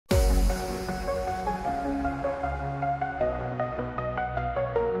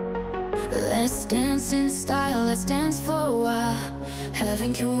Let's dance in style, let's dance for a while.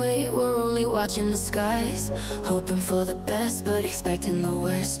 Heaven can wait, we're only watching the skies. Hoping for the best, but expecting the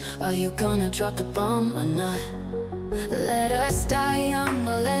worst. Are you gonna drop the bomb or not? Let us die young,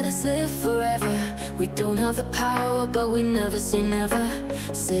 or let us live forever. We don't have the power, but we never say never.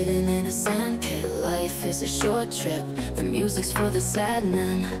 Sitting in a sandpit, life is a short trip. The music's for the sad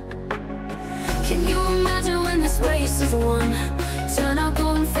men. Can you imagine when this race is won? Turn our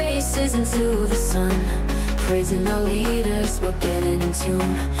golden faces into the sun. Praising our leaders, we're getting in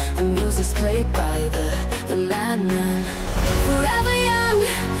tune. The music's played by the madman. Forever young,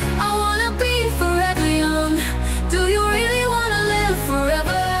 I wanna be forever young. Do you really wanna live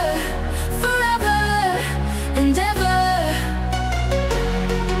forever? Forever and ever.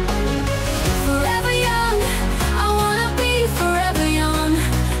 Forever young, I wanna be forever young.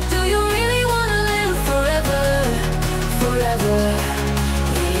 Do you really wanna live forever? Forever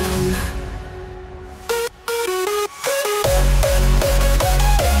young.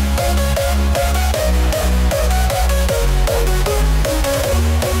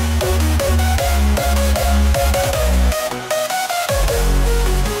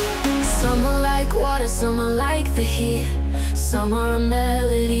 Some are like water, some are like the heat. Some are a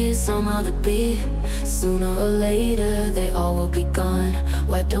melody, some are the beat. Sooner or later, they all will be gone.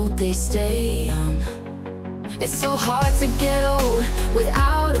 Why don't they stay young? It's so hard to get old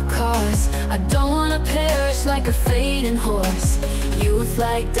without a cause. I don't wanna perish like a fading horse. Youth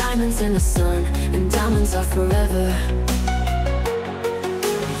like diamonds in the sun, and diamonds are forever.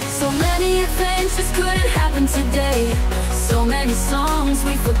 So many adventures couldn't happen today. So many songs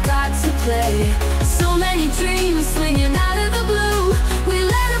we forgot to play. So many dreams swinging out of the blue. We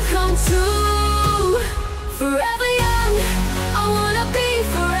let them come true. Forever